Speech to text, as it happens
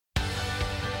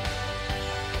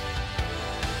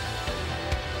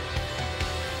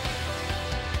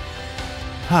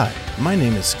Hi, my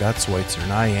name is Scott Schweitzer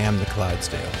and I am the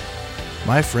Clydesdale.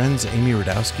 My friends Amy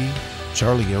Radowski,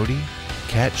 Charlie Yodi,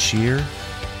 Kat Shear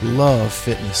love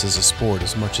fitness as a sport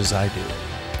as much as I do.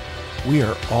 We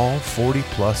are all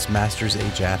 40-plus Masters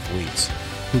age athletes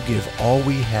who give all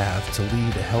we have to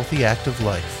lead a healthy, active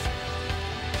life.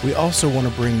 We also want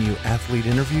to bring you athlete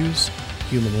interviews,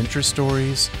 human interest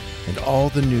stories, and all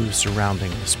the news surrounding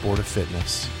the sport of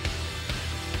fitness.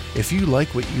 If you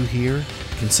like what you hear,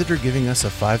 consider giving us a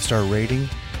 5-star rating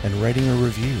and writing a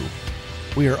review.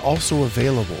 We are also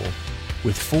available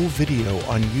with full video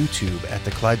on YouTube at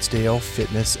the Clydesdale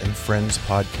Fitness and Friends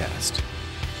podcast,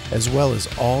 as well as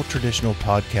all traditional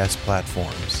podcast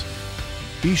platforms.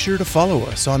 Be sure to follow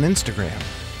us on Instagram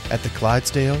at the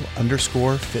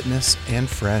Clydesdale_Fitness and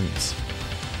Friends.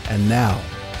 And now,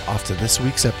 off to this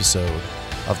week's episode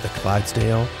of the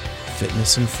Clydesdale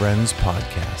Fitness and Friends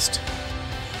podcast.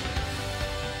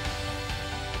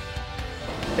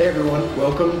 Hey everyone,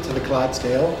 welcome to the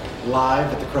Clydesdale,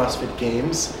 live at the CrossFit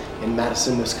Games in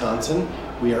Madison, Wisconsin.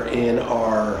 We are in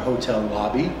our hotel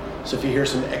lobby, so if you hear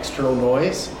some external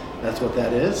noise, that's what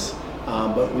that is.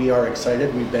 But we are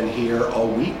excited. We've been here all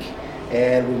week,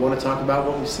 and we want to talk about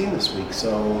what we've seen this week.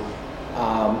 So,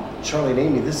 Charlie and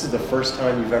Amy, this is the first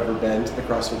time you've ever been to the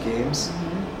CrossFit Games.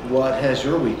 What has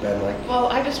your week been like? Well,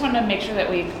 I just wanted to make sure that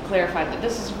we clarified that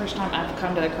this is the first time I've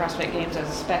come to the CrossFit Games as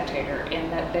a spectator, and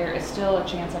that there is still a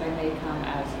chance that I may come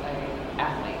as an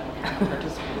athlete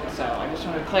participant. So I just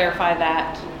wanted to clarify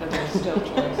that there's still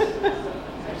choice.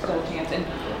 There's still a chance. And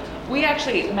we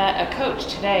actually met a coach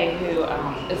today who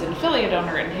is an affiliate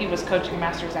owner, and he was coaching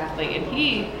Masters athlete, and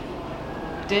he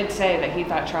did say that he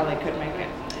thought Charlie could make it.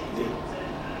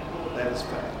 That is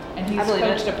fact. And he's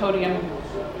coached a podium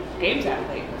Games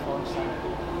athlete before, so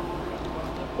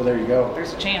Well, there you go.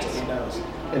 there's a chance. He knows.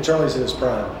 And Charlie's in his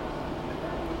prime.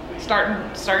 Starting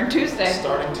Tuesday.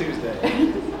 Starting Tuesday.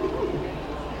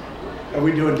 Are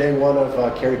we doing day one of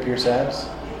Carrie Pierce abs?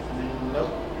 Nope.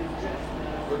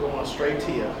 We're going straight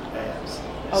to your abs.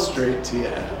 Oh. Straight to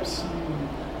your abs.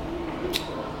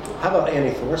 How about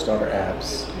Annie Thorsdottir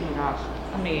abs? Oh my gosh.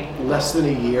 I mean, Less than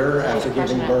a year after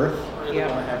crushing giving it. birth. Really Yeah.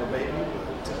 want to have a baby,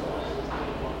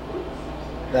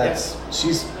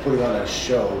 She's putting on a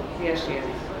show yes, she is.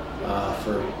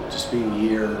 for just being a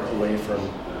year away from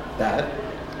that.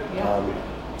 Yeah.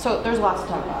 So there's lots to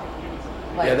talk about.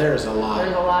 Yeah, there's a lot.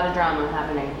 There's a lot of drama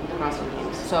happening with the CrossFit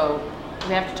Games. So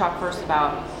we have to talk first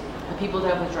about the people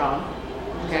that have withdrawn,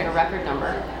 which is like a record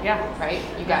number, Yeah. right?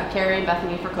 You got Carrie and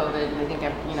Bethany for COVID, and I think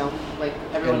like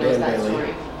everyone And knows Dan that Bailey.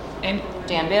 story. And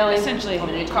Dan Bailey, essentially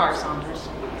COVID Car test. Saunders.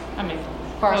 I mean,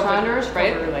 Car COVID- Saunders,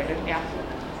 right? COVID related, yeah.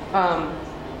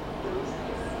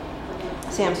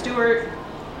 Sam Stewart,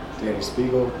 Danny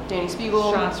Spiegel. Danny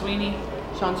Spiegel, Sean Sweeney.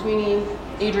 Sean Sweeney,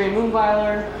 Adrian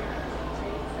Moonweiler.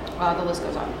 The list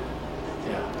goes on.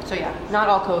 Yeah. So yeah, not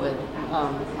all COVID,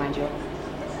 mind you.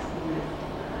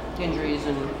 Injuries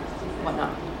and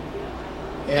whatnot.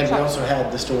 And we also had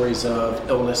the stories of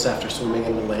illness after swimming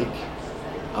in the lake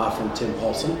from Tim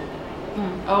Paulson.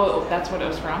 Oh, that's what it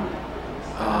was from?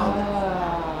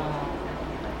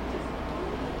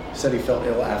 Said he felt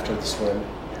ill after the swim.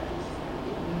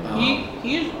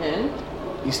 He's in.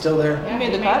 He's still there. Yeah,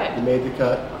 made the cut? He made the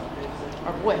cut.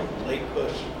 Our boy. late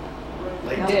push.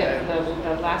 Late He did,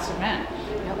 the last event.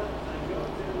 Yep.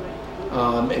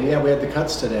 And yeah, we had the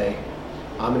cuts today.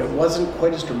 And it wasn't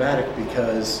quite as dramatic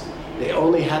because they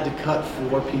only had to cut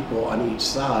 4 people on each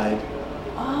side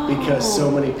because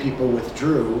so many people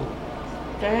withdrew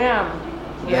Damn.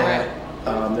 that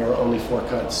there were only 4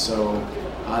 cuts. So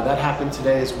that happened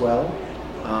today as well.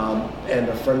 And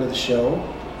a friend of the show,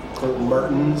 Colton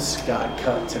Mertens, got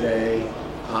cut today.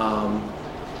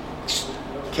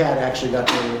 Kat actually got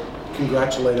to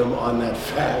congratulate him on that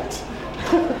fact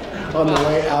on the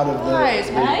way out of the... Guys,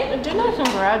 I did not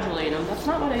congratulate him. That's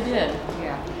not what I did.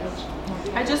 Yeah.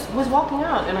 I just was walking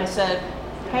out and I said,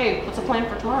 hey, what's the plan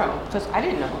for tomorrow? Because I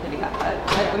didn't know that he got cut.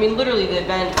 I mean, literally the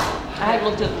event, I hadn't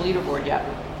looked at the leaderboard yet.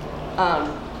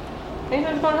 And he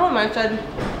was going home. I said,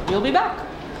 you'll be back,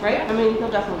 right? Yeah. I mean,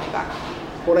 he'll definitely be back.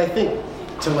 What I think,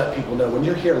 to let people know, when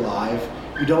you're here live,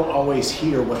 you don't always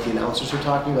hear what the announcers are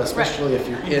talking about, especially if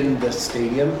you're in the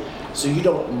stadium. So you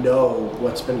don't know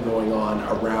what's been going on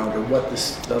around or what the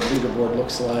leaderboard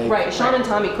looks like. Right, Sean and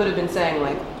Tommy could have been saying,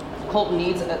 like, Colton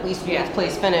needs at least Yeah. 8th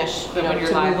place finish, But when to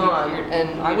you're live, move on, you're-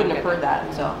 and I you wouldn't don't have get heard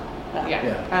that, so. Yeah.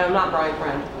 Yeah. And I'm not Brian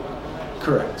Friend,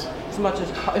 Correct.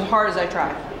 as hard as I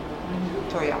try.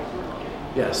 So yeah.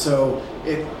 Yeah, so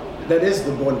that is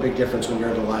the one big difference when you're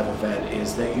at a live event,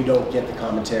 is that you don't get the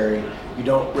commentary. You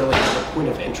don't really have a point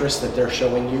of interest that they're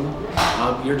showing you.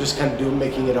 You're just kind of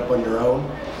making it up on your own.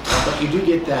 But you do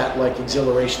get that like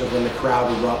exhilaration of when the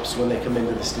crowd erupts when they come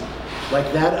into the stadium.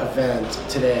 Like that event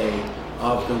today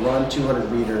of the run 200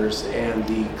 meters and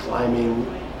the climbing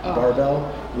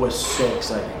barbell was so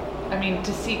exciting. I mean,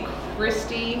 to see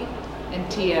Christy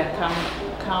and Tia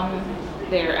come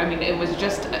there, I mean, it was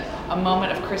just a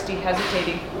moment of Christy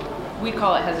hesitating. We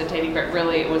call it hesitating, but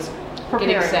really it was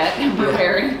getting set and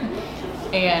preparing.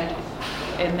 And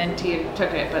then Tia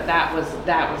took it, but that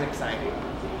was exciting.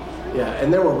 Yeah,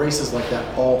 and there were races like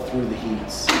that all through the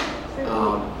heats.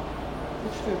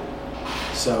 That's true.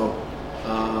 So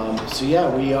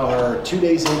yeah, we are 2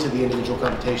 days into the individual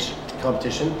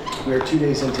competition. We are 2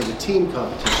 days into the team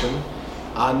competition.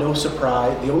 No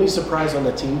surprise. The only surprise on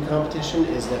the team competition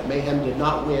is that Mayhem did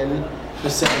not win the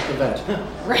 7th event.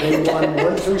 Right. They won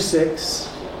 1 through 6,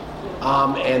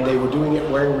 and they were doing it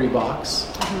wearing Reeboks.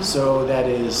 Mm-hmm. So that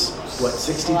is what,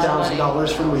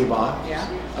 $60,000 from Reebok,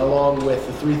 along with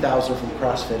the $3,000 from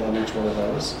CrossFit on each one of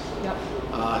those.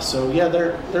 Yep. So yeah,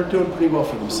 they're doing pretty well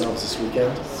for themselves this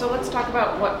weekend. So let's talk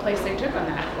about what place they took on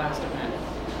that last event.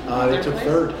 They took place?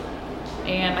 3rd.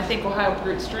 And I think Ohio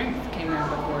Brute Strength came out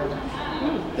before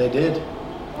them. They did.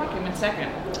 I came in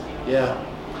 2nd. Yeah.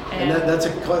 And that's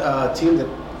a team that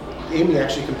Amy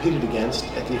actually competed against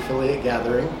at the affiliate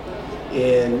gathering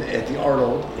at the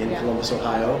Arnold in Columbus,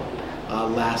 Ohio,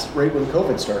 right when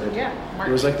COVID started. Yeah, March.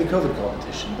 It was like the COVID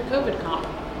competition. The COVID comp.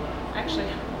 Actually,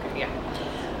 okay, yeah.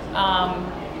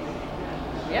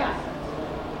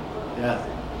 Yeah.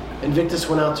 Invictus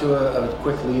went out to a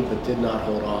quick lead but did not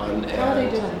hold on. How are they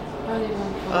doing?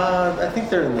 I think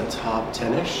they're in the top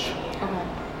 10-ish. Okay.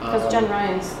 Because Jen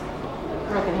Ryan's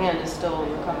broken hand is still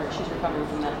recovered. She's recovering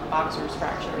from that boxer's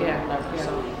fracture or whatever. Yeah.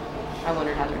 So I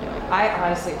wondered how they're doing. I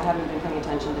honestly haven't been paying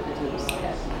attention to the teams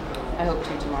yet. I hope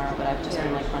to tomorrow, but I've just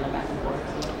been like running back and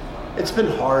forth. It's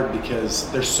been hard because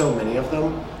there's so many of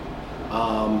them.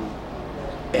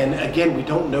 And again, we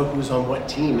don't know who's on what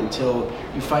team until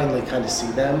you finally kind of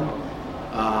see them.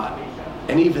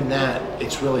 And even that,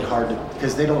 it's really hard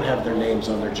because they don't have their names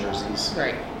on their jerseys.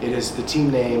 Right. It is the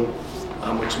team name,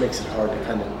 which makes it hard to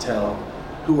kind of tell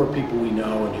who are people we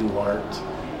know and who aren't.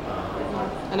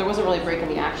 And there wasn't really a break in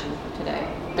the action today.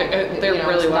 There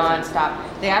really wasn't.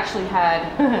 Nonstop. They actually had,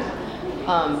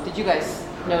 did you guys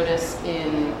notice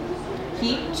in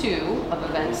Heat 2 of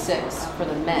Event 6 for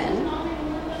the men,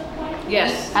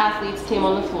 Yes. 8 athletes came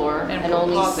on the floor and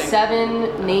only pausing.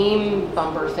 7 name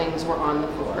bumper things were on the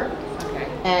floor. Okay.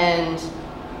 And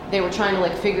they were trying to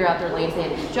like figure out their lanes. They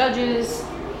had 8 judges,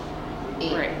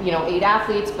 8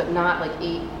 athletes, but not like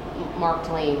 8 marked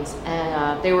lanes.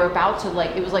 And they were about to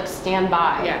like, it was like stand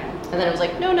by. Yeah. And then it was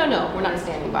like, no, we're not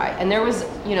standing by. And there was,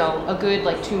 a good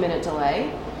like 2-minute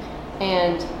delay.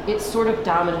 And it sort of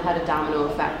had a domino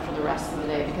effect for the rest of the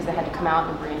day because they had to come out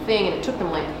and bring a thing, and it took them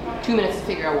like 2 minutes to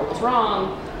figure out what was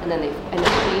wrong. And then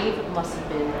Dave must have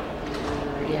been.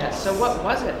 Yeah. So what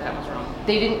was it that was wrong?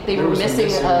 They were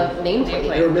missing a nameplate.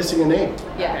 They were missing a name.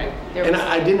 Yeah. Okay. And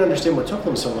I didn't understand what took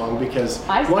them so long because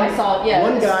I saw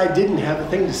one guy didn't have a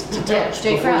thing to touch.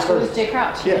 Jay before he Crouch. It started. was Jay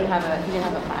Crouch. He didn't have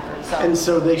a placard. So. And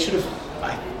so they should have.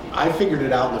 I figured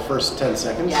it out in the first 10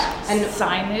 seconds. Yeah. And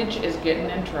signage is getting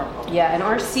in trouble. Yeah, and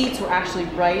our seats were actually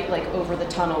right like over the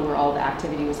tunnel where all the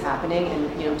activity was happening,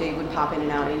 and Dave would pop in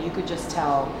and out, and you could just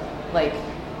tell, like,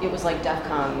 it was like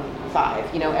DEFCON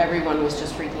 5. Everyone was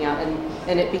just freaking out,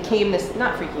 and it became this,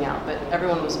 not freaking out, but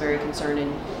everyone was very concerned,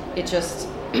 and it just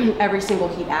every single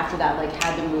heat after that like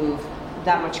had to move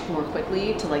that much more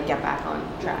quickly to like get back on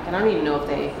track. And I don't even know if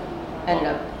they ended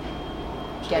up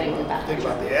getting it back. Think on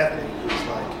track. about the athlete who's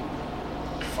like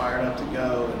fired up to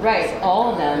go. And Right, it's like,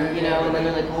 all of them, and then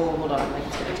they're like, oh, hold on, like,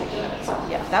 it's gonna take a minute. So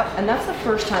yeah, that's the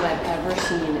first time I've ever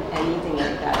seen anything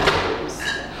like that in games.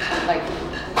 Like,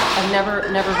 I've never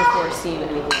before seen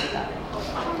anything like that.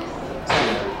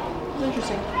 So,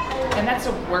 interesting. And that's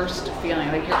the worst feeling.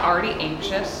 Like you're already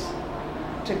anxious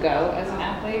to go as an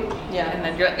athlete. Yeah. And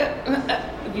then you're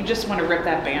like, you just want to rip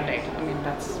that Band-Aid. I mean,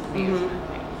 that's me.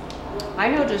 I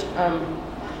know just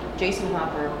Jason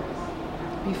Hopper,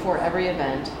 before every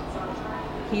event,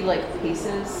 he like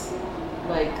paces,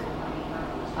 like,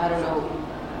 I don't know,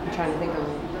 I'm trying to think of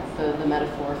the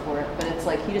metaphor for it, but it's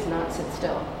like he does not sit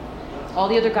still. All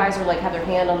the other guys are like have their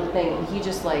hand on the thing, and he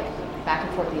just like back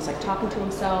and forth. He's like talking to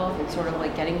himself and sort of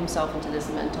like getting himself into this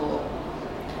mental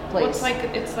place. Well,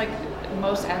 it's like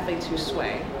most athletes who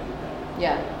sway,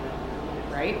 Yeah,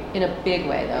 right? in a big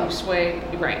way though. You sway,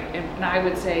 right? And I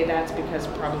would say that's because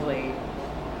probably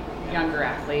younger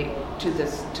athlete to the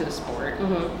sport.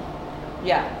 Mm-hmm.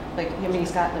 Yeah, like, I mean,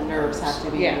 he's got the nerves have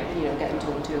to be, Yeah. getting to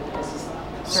him too, because he's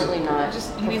certainly not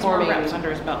Just he needs more performing. reps under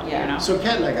his belt, Yeah. So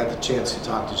Kat and I got the chance to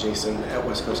talk to Jason at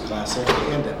West Coast Classic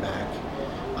and at MAC.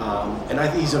 And I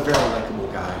think he's a very likable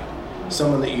guy,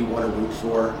 someone that you want to root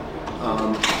for.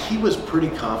 He was pretty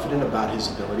confident about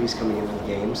his abilities coming into the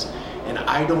games, and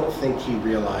I don't think he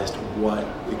realized what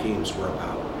the games were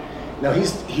about. Now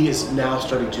he is now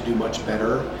starting to do much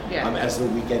better as the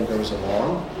weekend goes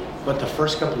along, but the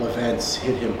first couple events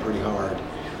hit him pretty hard.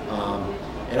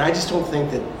 And I just don't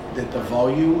think that the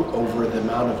volume over the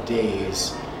amount of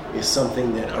days is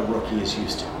something that a rookie is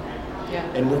used to. Yeah.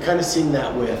 And we're kind of seeing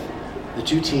that with the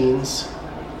two teens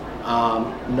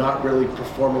not really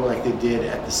performing like they did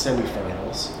at the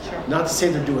semifinals. Sure. Not to say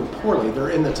they're doing poorly,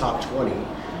 they're in the top 20.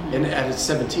 And at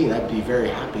 17, I'd be very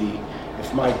happy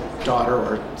if my daughter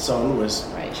or son was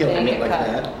killing it like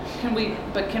that. Can we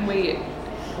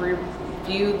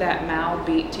review that Mal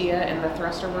beat Tia in the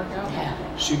thruster workout?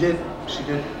 Yeah. She did,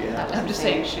 yeah. I'm just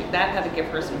saying, that had to give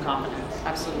her some confidence.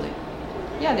 Absolutely.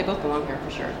 Yeah, they both belong here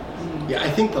for sure. Yeah, I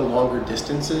think the longer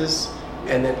distances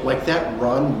and then like that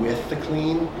run with the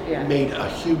clean made a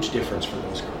huge difference for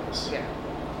those girls. Yeah.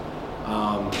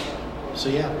 So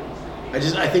yeah,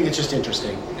 I think it's just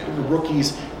interesting. The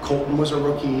rookies, Colton was a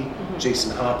rookie,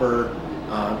 Jason Hopper.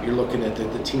 You're looking at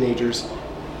the teenagers.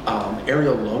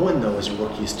 Ariel Lowen though is a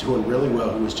rookie, is doing really well.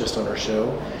 Who was just on our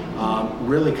show,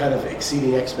 really kind of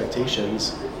exceeding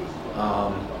expectations.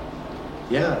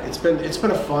 Yeah, it's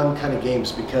been a fun kind of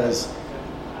games because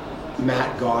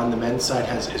Matt gone, the men's side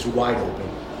is wide open.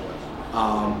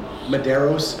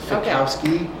 Medeiros,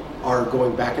 Fikowski are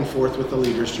going back and forth with the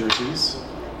leaders' jerseys.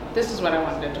 This is what I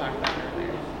wanted to talk about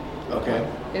earlier. Okay.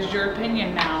 Is your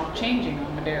opinion now changing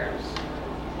on Medeiros?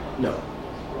 No.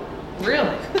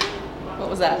 Really? What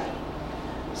was that?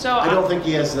 So I don't think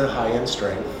he has the high-end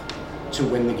strength to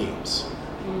win the games.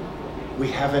 We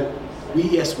had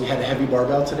a heavy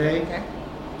barbell today. Okay.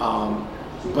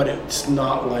 But it's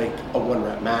not like a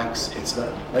 1-rep max. It's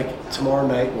not like tomorrow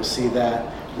night we'll see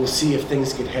that. We'll see if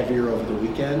things get heavier over the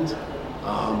weekend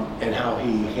and how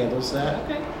he handles that.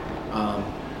 Okay.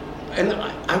 And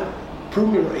I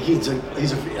prove me right. He's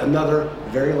another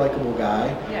very likable guy.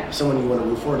 Yeah. Someone you want to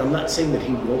root for. And I'm not saying that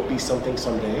he won't be something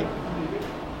someday.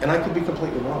 And I could be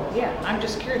completely wrong. Yeah, I'm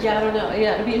just curious. Yeah, I don't know.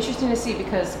 Yeah, it'd be interesting to see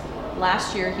because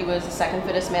last year he was the second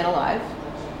fittest man alive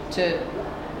to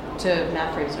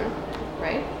Matt Fraser,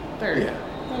 right? Third.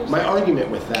 Yeah. My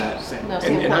argument with that, No,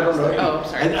 and I don't know. Oh,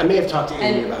 sorry. And I may have talked to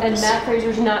Amy about And this. Matt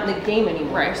Fraser's not in the game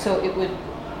anymore. Right. So it would,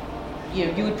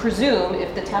 you would presume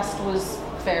if the test was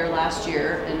fair last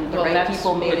year and the right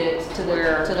people made it to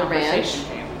the ranch.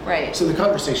 Right. So the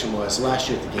conversation was last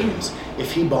year at the games,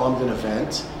 if he bombed an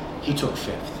event, he took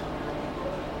 5th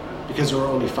because there were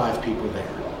only 5 people there.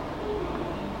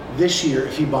 This year,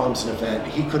 if he bombs an event,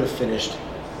 he could have finished.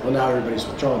 Well, now everybody's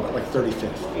withdrawn, but like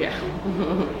 35th. Yeah.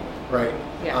 Right.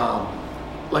 Yeah.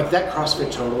 Like that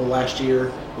CrossFit total last year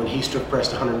when he strict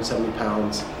pressed 170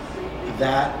 pounds,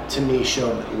 that to me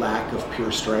showed lack of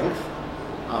pure strength.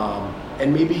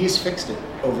 And maybe he's fixed it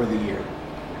over the year.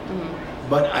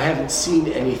 But I haven't seen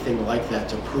anything like that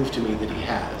to prove to me that he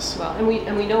has. Well, and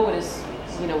we know what his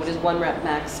 1-rep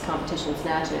max competition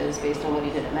snatch is based on what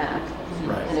he did at MAC.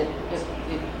 Right. And it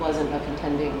wasn't a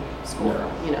contending score,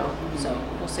 No. So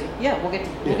we'll see. Yeah, we'll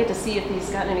get to see if he's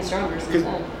gotten any stronger since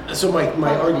then. So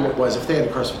my argument was if they had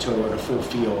a CrossFit total in a full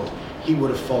field, he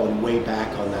would have fallen way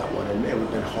back on that one, and it would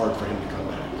have been hard for him to come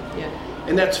back. Yeah.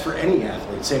 And that's for any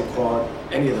athlete, same quad,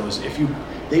 any of those.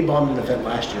 They bombed an event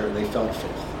last year and they fell to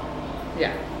 5th.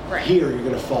 Yeah. Right. Here you're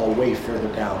going to fall way further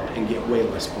down and get way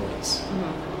less points.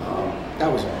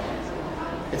 That was all.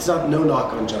 It's no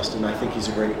knock on Justin. I think he's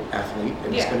a great athlete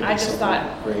and he's going to I be just something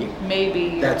thought great.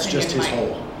 maybe That's just his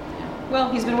opinion hole.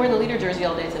 Well, he's been wearing the leader jersey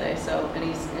all day today,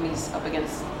 and he's up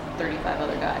against 35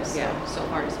 other guys. So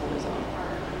hard to hold his own.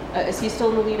 Is he still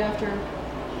in the lead after?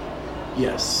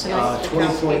 Yes. Yes.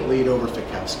 20-point lead over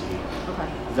Fikowski. Okay.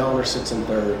 Vellner sits in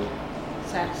 3rd.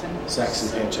 Saxon,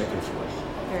 Panchek in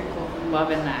 4th. Very cool.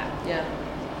 loving that. Yeah.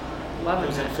 Loving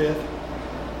Who's that. at 5th?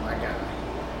 My guy.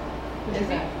 Who's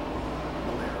that?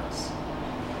 Hilarious.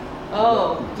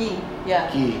 Oh, Guy.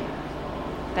 Yeah. Guy.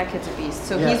 That kid's a beast.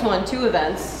 So Yeah. he's won 2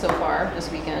 events so far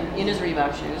this weekend in his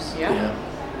Reebok shoes. Yeah.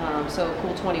 So a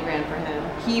cool 20 grand for him.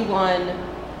 He won,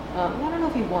 I don't know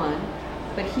if he won,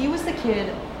 but he was the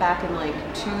kid back in like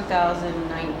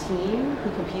 2019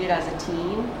 who competed as a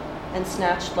team and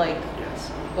snatched like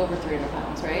Yes. over 300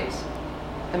 pounds, right?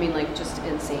 I mean, like just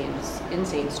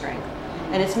insane strength.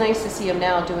 And it's nice to see him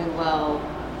now doing well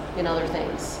in other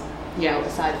things. You know,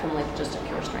 aside from like just a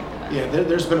pure strength event. Yeah,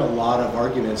 there's been a lot of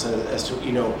arguments as to,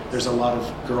 you know, there's a lot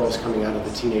of girls coming out of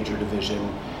the teenager division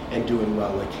and doing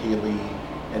well, like Haley,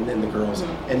 and then the girls.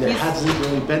 Mm-hmm. And there hasn't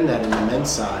really been that in the men's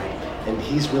side, and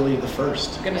he's really the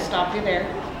first. I'm going to stop you there.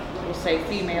 We'll say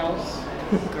females.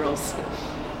 Girls.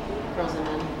 Girls and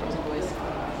men, girls and boys.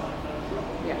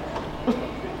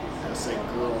 Yeah. I say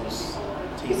girls.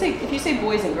 If you say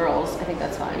boys and girls, I think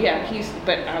that's fine. Yeah,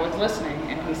 but I was listening,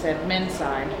 and he said men's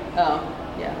side. Oh,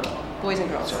 yeah. Boys and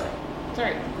girls. Sorry. It's all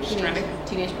right.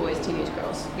 Teenage boys, teenage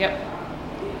girls. Yep.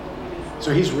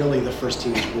 So he's really the first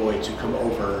teenage boy to come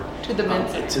over to the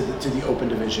men's to the open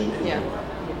division in yeah. Europe.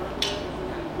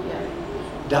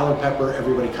 Yeah. Dallin Pepper,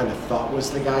 everybody kind of thought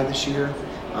was the guy this year,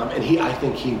 and I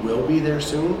think he will be there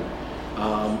soon.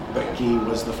 But Guy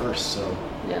was the first, so.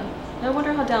 Yeah. I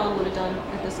wonder how Dallin would have done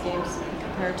at this games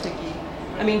compared to Guy.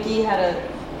 I mean, Guy had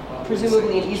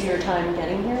presumably an easier time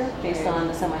getting here based on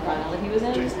the semifinal that he was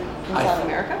in South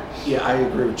America. Yeah, I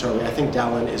agree with Charlie. I think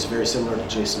Dallin is very similar to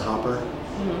Jason Hopper.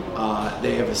 Mm-hmm.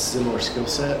 They have a similar skill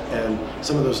set, and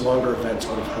some of those longer events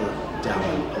would have hurt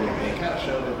Dallin a little bit. Kind of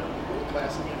showed it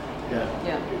classic. Yeah.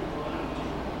 Yeah.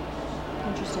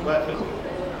 Interesting.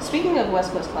 But, speaking of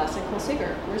West Coast Classic, Cole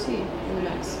Sager, where's he in the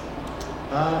mix?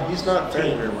 He's not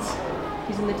faring very well.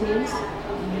 He's in the teens?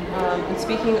 And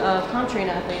speaking of ComTrain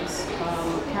athletes,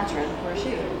 Katrin, where is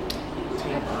she?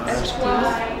 12.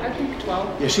 I think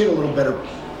 12. Yeah, she had a little better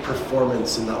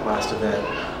performance in that last event.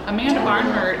 Amanda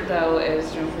Barnhart, though, is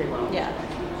doing pretty well. Yeah.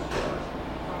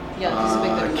 Yeah, she's a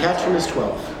big good Katrin is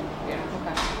 12. Yeah.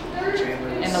 Okay.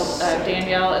 And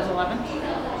Danielle is 11?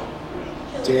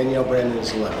 Danielle Brandon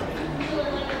is 11.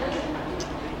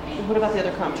 What about the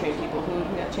other ComTrain people? Who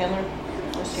we got? Chandler?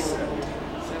 Where's Chandler?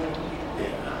 17.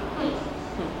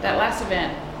 Yeah. That last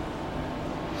event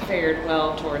fared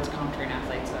well towards ComTrain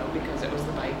athletes, though, because it was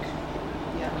the bike.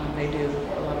 Yeah. They do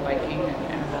a lot of biking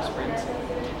and interval sprints.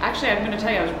 Actually, I'm going to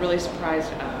tell you, I was really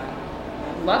surprised.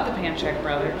 Love the Panchek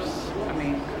brothers. I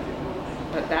mean,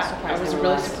 but I was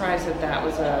really surprised that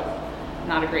was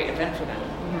not a great event for them.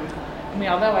 Mm-hmm. I mean,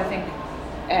 although I think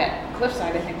at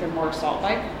Cliffside, I think they're more assault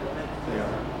bike. They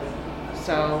are.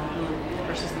 So,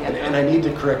 versus the other. And I need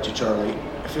to correct you, Charlie.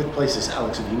 5th place is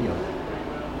Alex Avino.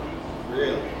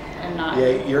 Really? and not.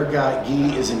 Yeah, your guy,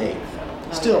 Guy, is in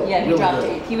 8th. Still, yeah, he really dropped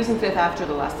good. 8th. He was in 5th after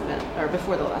the last event, or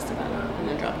before the last event, and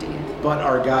then dropped 8th. But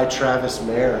our guy, Travis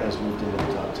Mayer, has moved into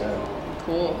the top 10.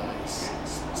 Cool. It's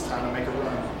time to make a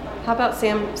run. How about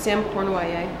Sam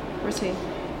Cornouaille? Where's he?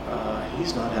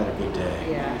 He's not had a good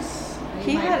day. Yes.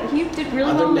 He did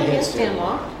really Other well in the than handstand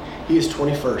walk. He is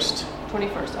 21st.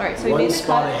 21st. All right, so he One made the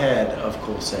spot cut. ahead of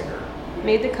Cole Sager.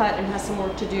 Made the cut and has some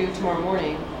work to do tomorrow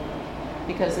morning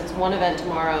because it's one event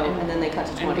tomorrow and then they cut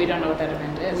to 20. And we don't know what that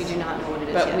event is. We do not know what it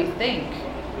is but yet. we think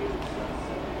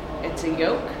it's a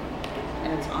yoke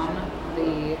and it's on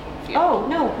the field. Oh,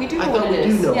 no, we do know I what thought it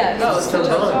we is. do know. Yeah, Oh, It's it's the the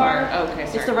run. toast bar? Okay,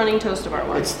 sorry. It's the running toast bar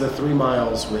one. It's the 3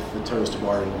 miles with the toast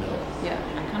bar in the middle. Yeah.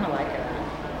 I kind of like it.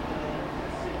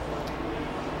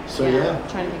 So yeah.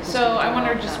 Trying to make So I want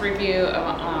to just review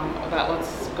about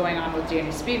what's going on with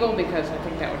Danny Spiegel because I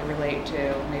think that would relate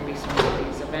to maybe some of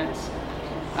these events.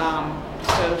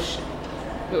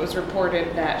 It was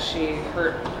reported that she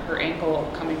hurt her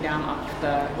ankle coming down off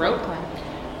the rope.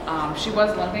 She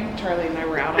was limping. Charlie and I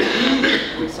were out on the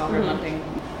rope. We saw her limping.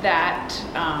 That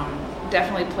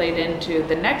definitely played into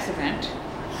the next event,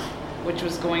 which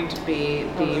was going to be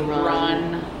the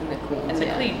run and the clean. and the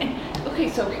clean. And, okay,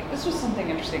 so this was something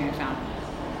interesting I found.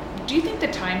 Do you think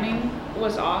the timing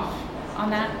was off on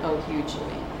that? Oh, hugely.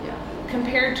 Yeah.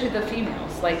 Compared to the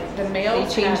females? Like the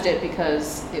males They changed it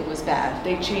because it was bad.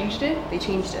 They changed it? They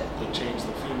changed it. They changed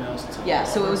the females to Yeah,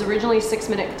 so it was originally a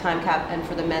 6-minute time cap, and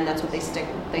for the men, that's what they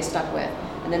stuck with.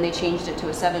 And then they changed it to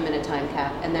a 7-minute time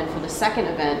cap. And then for the second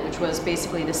event, which was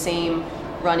basically the same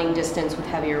running distance with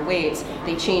heavier weights,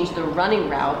 they changed the running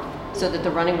route so that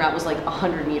the running route was like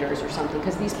 100 meters or something.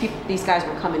 Because these guys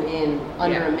were coming in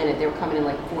under a minute. They were coming in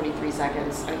like 43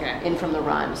 seconds in from the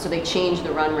run. So they changed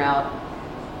the run route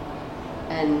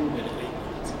and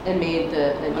made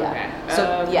the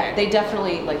they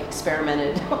definitely like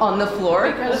experimented on the floor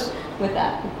with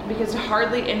that because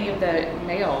hardly any of the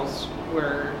males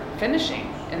were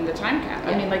finishing in the time cap.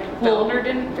 I mean, like Vellner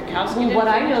didn't, Vikowski didn't. What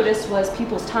I finish. noticed was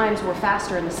people's times were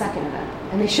faster in the second event,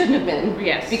 and they shouldn't have been.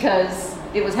 Yes. Because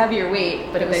it was heavier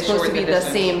weight, but it was they supposed to be shortened the the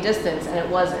distance. same distance, and it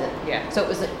wasn't. Yeah. So it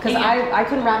was because And- I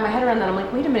couldn't wrap my head around that. I'm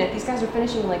like, wait a minute, these guys are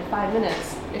finishing in like 5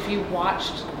 minutes. If you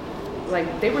watched,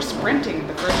 like they were sprinting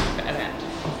the first event.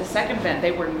 The second event,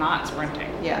 they were not sprinting.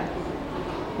 Yeah.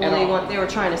 Well, they were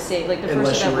trying to save, like the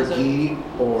Unless first you were event was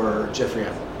Guy or Jeffrey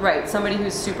Apple. right, somebody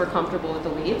who's super comfortable with the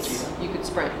weights, you could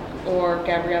sprint. Or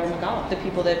Gabrielle McGowan. The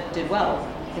people that did well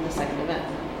in the second event.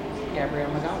 Gabrielle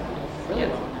McGowan did really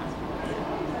well in that.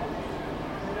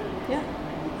 Yeah.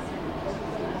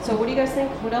 So what do you guys think?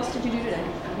 What else did you do today,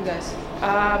 you guys?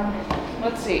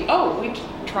 Let's see. Oh, we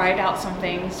tried out some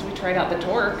things. We tried out the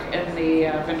torque in the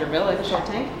vendor village. Shark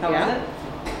Tank? How was it?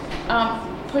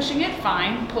 Pushing it,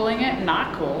 fine. Pulling it,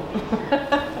 not cool.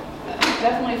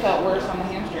 Definitely felt worse on the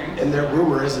hamstring. And their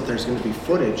rumor is that there's going to be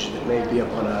footage that may be up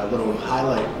on a little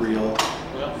highlight reel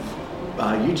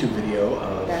YouTube video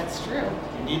of That's true.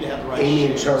 You need to have the right Amy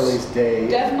and shoes. Charlie's day.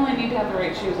 Definitely need to have the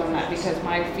right shoes on that because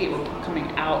my feet were coming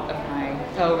out of my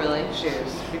Oh, really?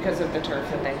 shoes because of the turf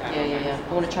that they had. Yeah.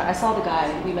 I want to try. I saw the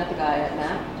guy. We met the guy at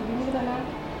MAC. Did we meet him at MAC?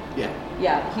 Yeah.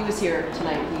 Yeah, he was here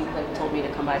tonight. He told me to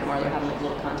come by tomorrow. They're having a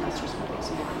little contest or something,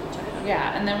 so we'll check it out.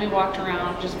 Yeah, and then we walked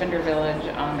around just vendor village.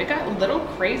 It got a little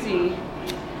crazy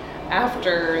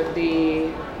after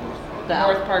the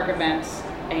North Park events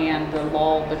and the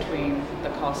lull between the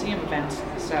Coliseum events.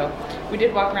 So we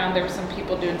did walk around. There were some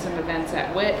people doing some events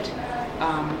at WIT.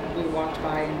 We walked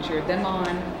by and cheered them on.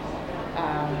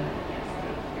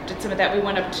 Did some of that. We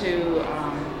went up to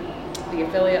the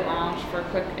affiliate lounge for a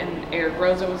quick, and Eric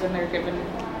Rosa was in there giving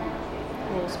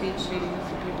A little speech. meetings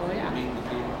to people. Yeah, Meet the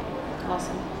people.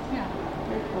 Awesome. yeah.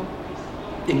 Very cool.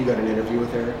 And you got an interview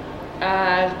with her?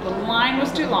 The line was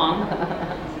too long,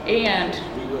 and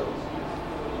We will.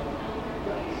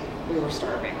 we were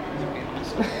starving. To be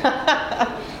honest.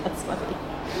 That's funny.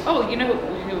 Oh, you know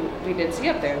who we did see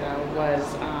up there though was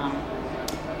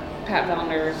Pat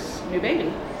Vellner's new baby.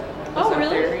 Was Oh, up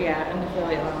really? There, yeah, in the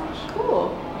affiliate lounge.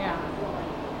 Cool. Yeah.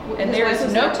 His And there wife is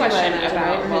was no there too, I question imagine,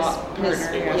 about right? Or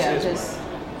partner. yeah, His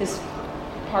his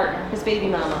Partner. his baby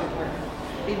mama.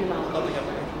 Baby mama. Nothing up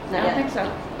there. I Not don't yet. think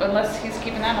so, unless he's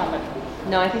keeping that on the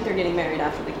No, I think they're getting married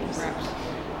after the games. wraps.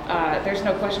 There's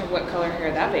no question of what color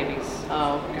hair that baby's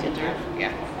Oh, gonna ginger. have.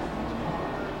 Yeah.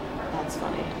 That's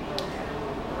funny.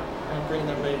 I'm bringing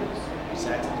their babies.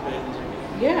 Saxon's babies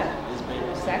are here. Yeah. His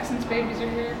babies. Saxon's babies are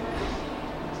here.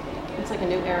 It's like a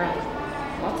new era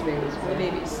Lots of babies. for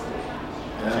babies.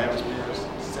 Travis Beers,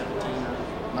 17,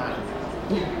 9.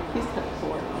 He's got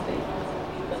 4, I think.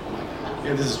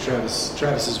 Yeah, this is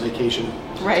Travis's vacation.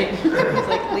 Right. He's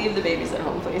like, leave the babies at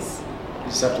home, please. You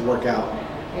just have to work out.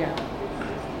 Yeah.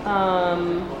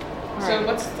 All So right.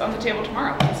 what's on the table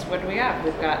tomorrow? What do we have?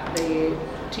 We've got the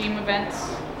team events.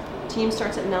 Team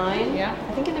starts at 9. Yeah.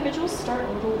 I think individuals start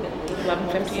a little bit later.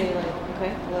 11:15.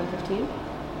 Okay, 11:15.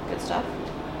 Good stuff.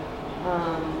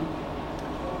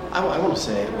 I want to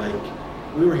say, like,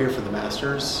 we were here for the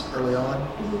Masters early on.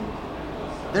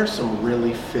 There's some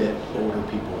really fit older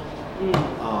people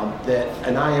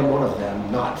and I am one of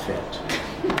them, not fit.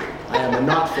 I am a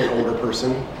not fit older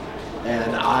person,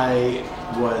 and I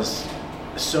was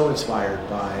so inspired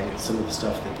by some of the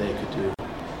stuff that they could do.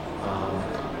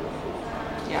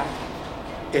 Yeah.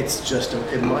 It's just,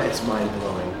 it's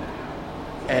mind-blowing.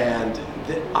 And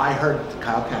I heard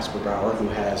Kyle Kasperbauer, who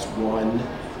has won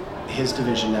his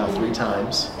division now 3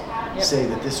 times, say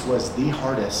that this was the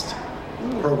hardest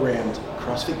programmed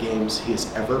CrossFit Games he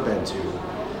has ever been to,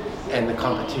 and the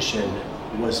competition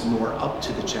was more up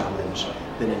to the challenge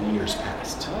than in years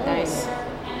past. Nice.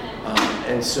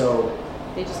 And so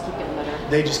They just keep getting better.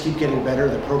 they just keep getting better,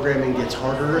 the programming gets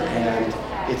harder, and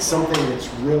it's something that's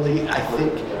really, I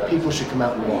think people should come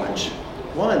out and watch.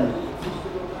 One,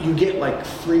 you get like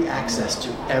free access to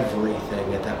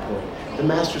everything at that point. The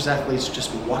Masters athletes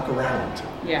just walk around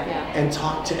Yeah. Yeah. and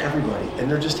talk to everybody, and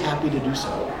they're just happy to do so.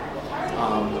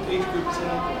 What age group is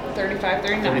that? 35,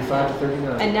 39. 35 to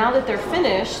 39. And now that they're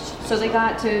finished, so they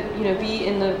got to, be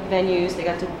in the venues, they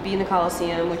got to be in the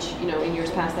Coliseum, which, in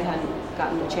years past they hadn't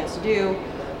gotten a chance to do.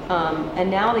 And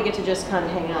now they get to just kind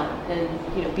of hang out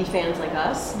and, be fans like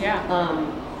us. Yeah.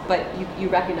 But you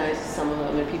recognize some of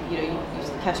them, and people, you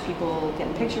catch people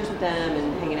getting pictures with them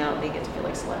and hanging out. They get to feel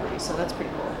like celebrities, so that's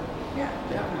pretty cool. Yeah.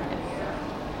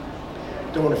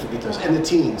 Don't want to forget those. And the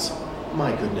teens,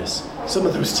 my goodness, some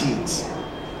of those teens.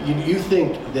 You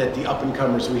think that the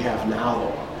up-and-comers we have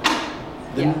now,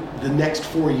 the next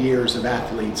 4 years of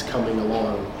athletes coming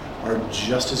along are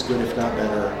just as good, if not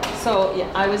better. So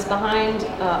I was behind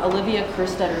Olivia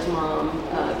Kerstetter's mom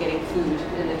getting food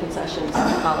in the concessions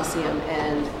at the Coliseum,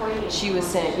 and she was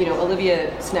saying,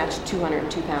 Olivia snatched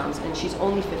 202 pounds, and she's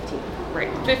only 15. Right.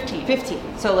 15.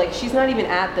 15. So she's not even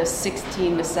at the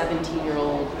 16 to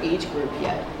 17-year-old age group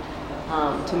yet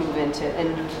to move into.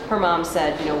 And her mom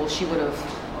said, well, she would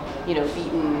have,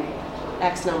 beaten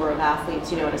X number of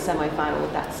athletes, in a semifinal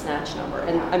with that snatch number.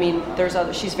 And I mean,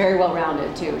 she's very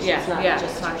well-rounded too. She's not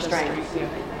just her strength.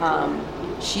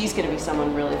 She's going to be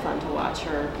someone really fun to watch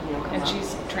her, come And up. she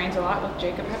trains a lot with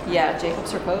Jacob Hepburn. Yeah,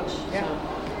 Jacob's her coach. Yeah. So,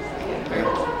 very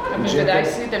cool. I mean, I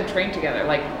see them train together,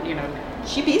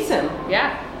 She beats him.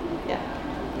 Yeah. Yeah,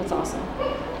 that's awesome.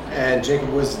 And Jacob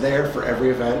was there for every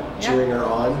event, cheering her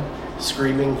on,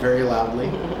 screaming very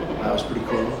loudly. That was pretty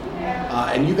cool.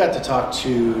 And you got to talk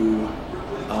to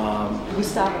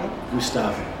Gustavo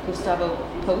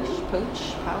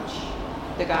Pouch.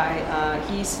 The guy,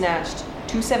 he snatched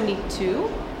 272,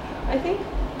 I think,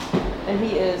 and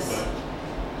he is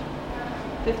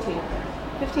 15.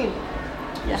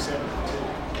 Yeah.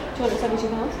 272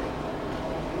 pounds.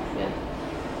 Yeah.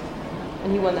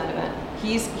 And he won that event.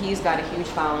 He's got a huge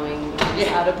following. He's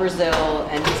out of Brazil,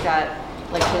 and he's got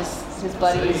his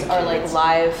buddies are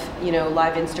live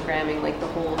Instagramming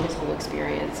his whole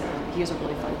experience. And he was a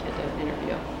really fun kid to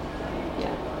interview.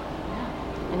 Yeah.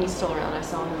 And he's still around. I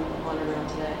saw him wandering around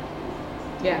today.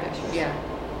 Yeah. Pictures. Yeah.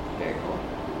 Very cool.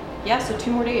 Yeah. So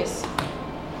 2 more days.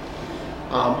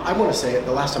 I want to say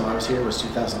the last time I was here was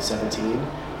 2017.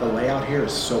 The layout here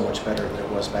is so much better than it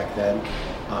was back then.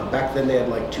 Back then they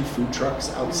had 2 food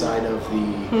trucks outside of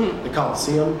the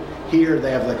Coliseum. Here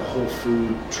they have a whole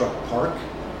food truck park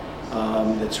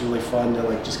that's really fun to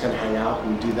just kind of hang out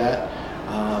and do that.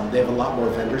 They have a lot more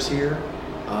vendors here.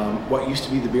 What used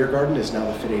to be the beer garden is now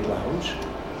the Fit Aid Lounge.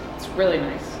 It's really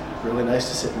nice. Really nice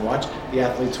to sit and watch. The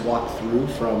athletes walk through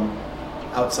from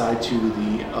outside to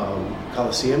the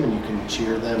Coliseum, and you can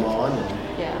cheer them on.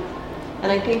 Yeah,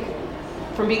 and I think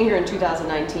from being here in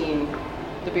 2019,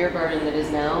 the beer garden that is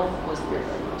now was the beer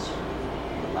garden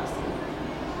last time.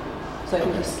 So I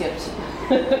think we skipped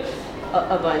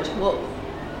a bunch. Well,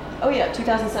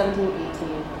 2017,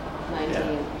 18, 19,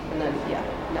 and then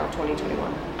now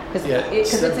 2021. Because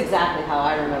it's exactly how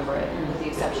I remember it, with the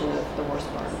exception of the horse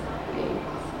barn being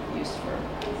used for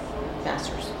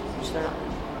masters, which they're not.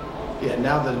 Yeah,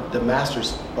 now the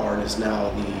Masters barn is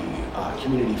now the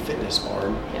community fitness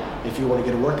barn. Yeah. If you want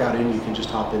to get a workout in, you can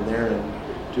just hop in there and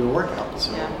do a workout.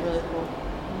 So, yeah, really cool.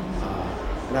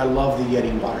 And I love the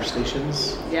Yeti water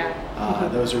stations. Yeah.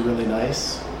 Those are really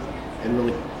nice and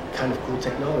really kind of cool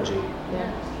technology.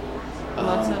 Yeah.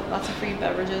 Lots of free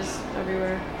beverages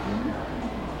everywhere.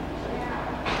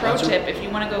 Pro tip, if you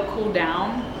want to go cool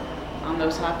down on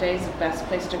those hot days, the best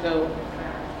place to go,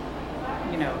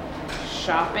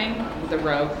 shopping, the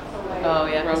Rogue. Oh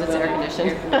yeah, because it's air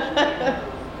conditioned.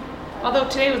 Although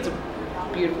today was a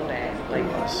beautiful day.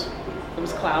 It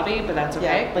was cloudy, but that's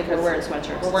okay. Yeah, we're wearing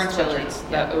sweatshirts. We're wearing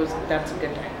sweatshirts. Yeah. That's a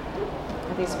good day.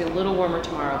 I think it's gonna be a little warmer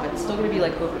tomorrow, but it's still gonna be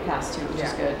overcast too, which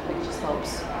is good. It just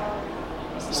helps.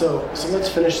 So let's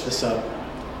finish this up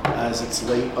as it's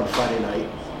late on Friday night.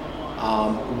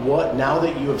 Now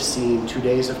that you have seen 2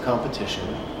 days of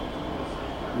competition,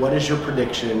 what is your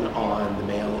prediction on the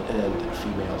male and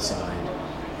female side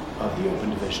of the open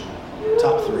division?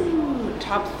 Top 3. Ooh,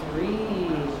 top 3.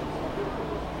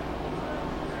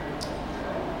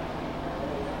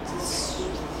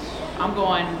 I'm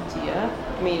going Tia.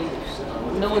 I mean,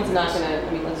 no one's not gonna. I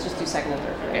mean, let's just do second and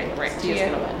third. Okay, right. Tia's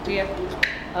gonna win. Tia.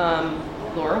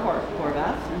 Laura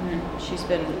Horvath. Mm-hmm. She's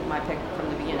been my pick from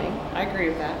the beginning. I agree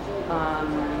with that.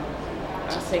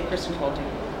 I'll say Kristen Holting.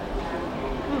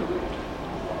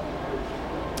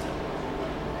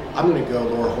 I'm going to go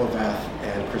Laura Horvath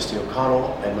and Christy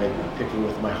O'Connell. I might be picking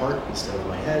with my heart instead of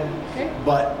my head. Okay.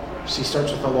 But she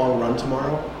starts with a long run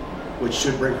tomorrow, which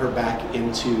should bring her back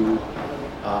into...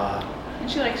 and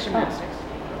she likes gymnastics.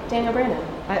 Danielle Brandon.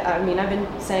 I mean, I've been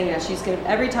saying that she's going to...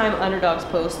 Every time Underdogs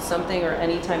posts something, or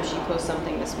anytime she posts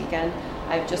something this weekend,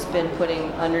 I've just been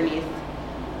putting underneath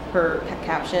her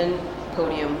caption,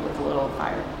 podium with a little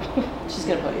fire. She's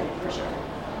going to podium, for sure.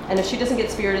 And if she doesn't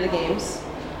get Spirit of the Games...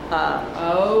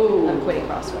 I'm quitting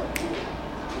CrossFit.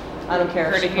 I don't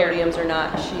care if she podiums or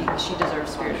not. She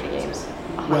deserves Spirit of the Games.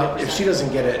 100%. Well, if she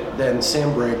doesn't get it, then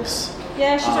Sam Briggs...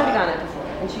 Yeah, she's already gotten it before,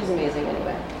 and she's amazing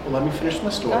anyway. Well, let me finish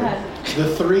my story. Go ahead.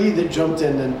 The 3 that jumped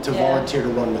in to volunteer to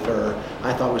run with her,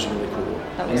 I thought was really cool.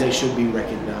 And they should be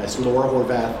recognized. Laura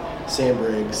Horvath, Sam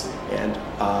Briggs, and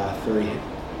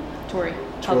Tori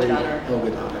Helgadottir.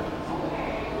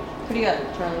 Who do you got,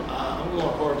 Charlie? I'm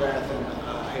going Horvath and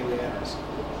Haley Adams.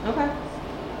 Okay.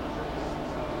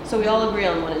 So we all agree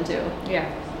on 1 and 2. Yeah.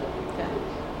 Okay.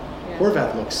 Yeah.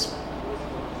 Horvath looks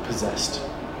possessed.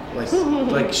 Like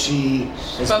she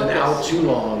has been out too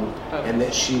long and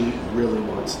that she really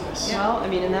wants this. Yeah. Well, I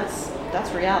mean, and that's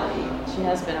reality. She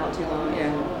has been out too long,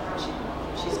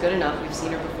 and she's good enough. We've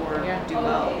seen her before do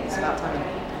well. It's about time.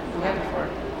 I'm happy for her.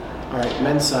 All right,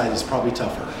 men's side is probably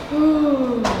tougher.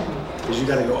 Because you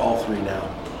got to go all 3 now.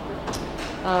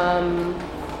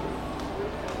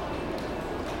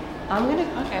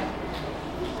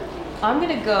 I'm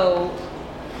gonna go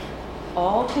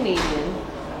all Canadian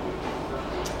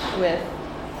with,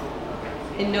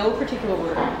 in no particular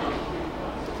order,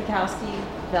 Fikowski,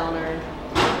 Vellner,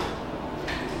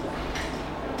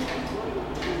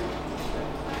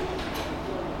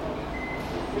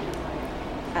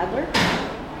 Adler,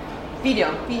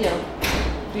 Vino.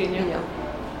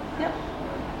 Yep.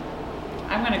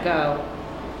 I'm gonna go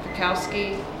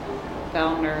Fikowski,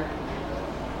 Vellner,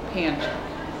 Panchik,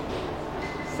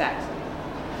 Saxon.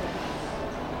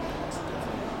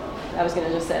 I was gonna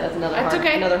just say that's another That's hard,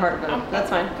 okay. another hard vote. That's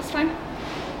fine. That's fine.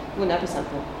 Wouldn't that be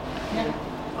something? Yeah.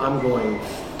 I'm going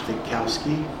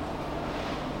Fikowski,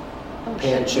 Oh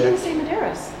shit! You didn't Panchik, say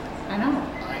Medeiros. I know.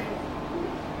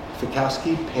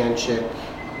 Fikowski, Panchik,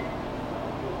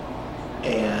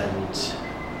 and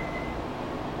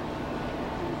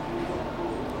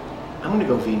I'm going to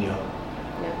go Vino.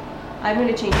 Yeah. I'm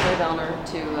gonna change my Vellner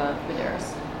to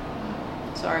Medeiros.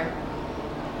 Sorry,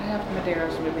 I have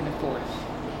Medeiros moving to 4th.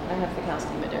 I have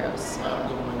Fikowski, Medeiros. I'm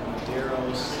going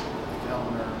Medeiros,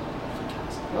 Vellner,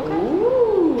 Fikowski. Okay.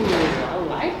 Ooh, I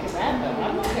like that though.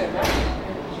 I'm okay with that.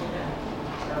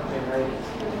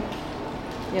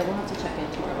 Yeah, we'll have to check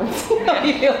in tomorrow and see how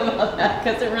you feel about that,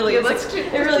 because it really Yeah, is. let's do-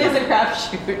 It really is a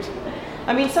crapshoot.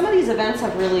 I mean, some of these events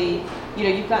have really,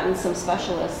 you've gotten some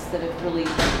specialists that have really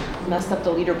messed up the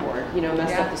leaderboard.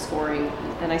 Messed Yeah. up the scoring,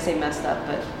 and I say messed up,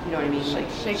 but you know what I mean, like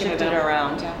Shaking it shifted up.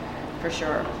 around, Yeah. for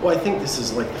sure. Well, I think this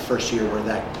is like the first year where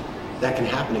that can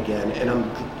happen again, and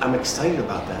I'm excited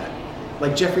about that.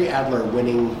 Like Jeffrey Adler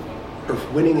winning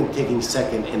and taking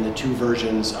second in the 2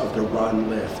 versions of the run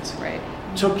lift Right.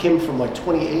 took him from like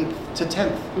 28th to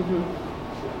 10th Mm-hmm.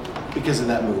 because of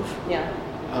that move. Yeah.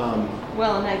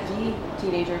 Well, and that Guy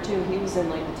teenager too, he was in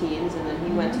like the teens, and then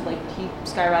he went to he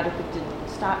skyrocketed to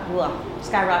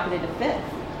 5th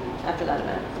after that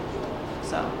event.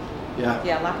 So Yeah.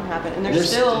 a lot can happen, and There's there's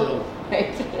still still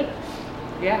right.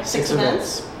 Yeah. 6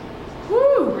 events. events.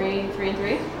 Woo! 3 and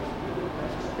 3.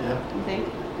 Yeah. You think?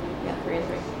 Yeah, 3 and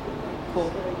 3. Cool.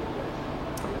 With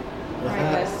All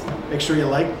right, that, guys. make sure you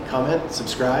like, comment,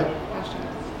 subscribe,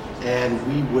 and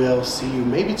we will see you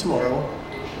maybe tomorrow.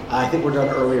 I think we're done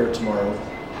earlier tomorrow,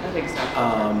 I think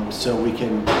so. so we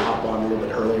can hop on a little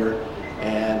bit earlier,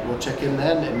 and we'll check in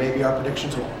then, and maybe our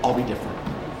predictions will all be different.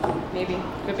 Maybe.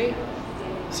 Could be.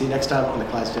 See you next time on the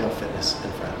Clydesdale Fitness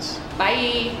and Friends.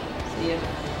 Bye. See you.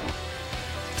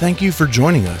 Thank you for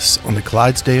joining us on the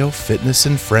Clydesdale Fitness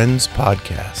and Friends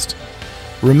podcast.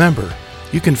 Remember,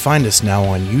 you can find us now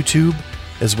on YouTube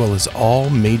as well as all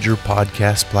major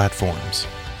podcast platforms.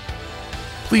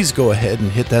 Please go ahead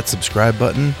and hit that subscribe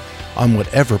button on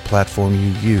whatever platform you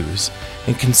use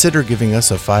and consider giving us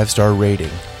a 5-star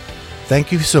rating.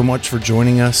 Thank you so much for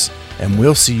joining us, and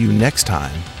we'll see you next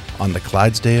time on the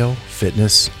Clydesdale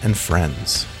Fitness and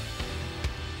Friends.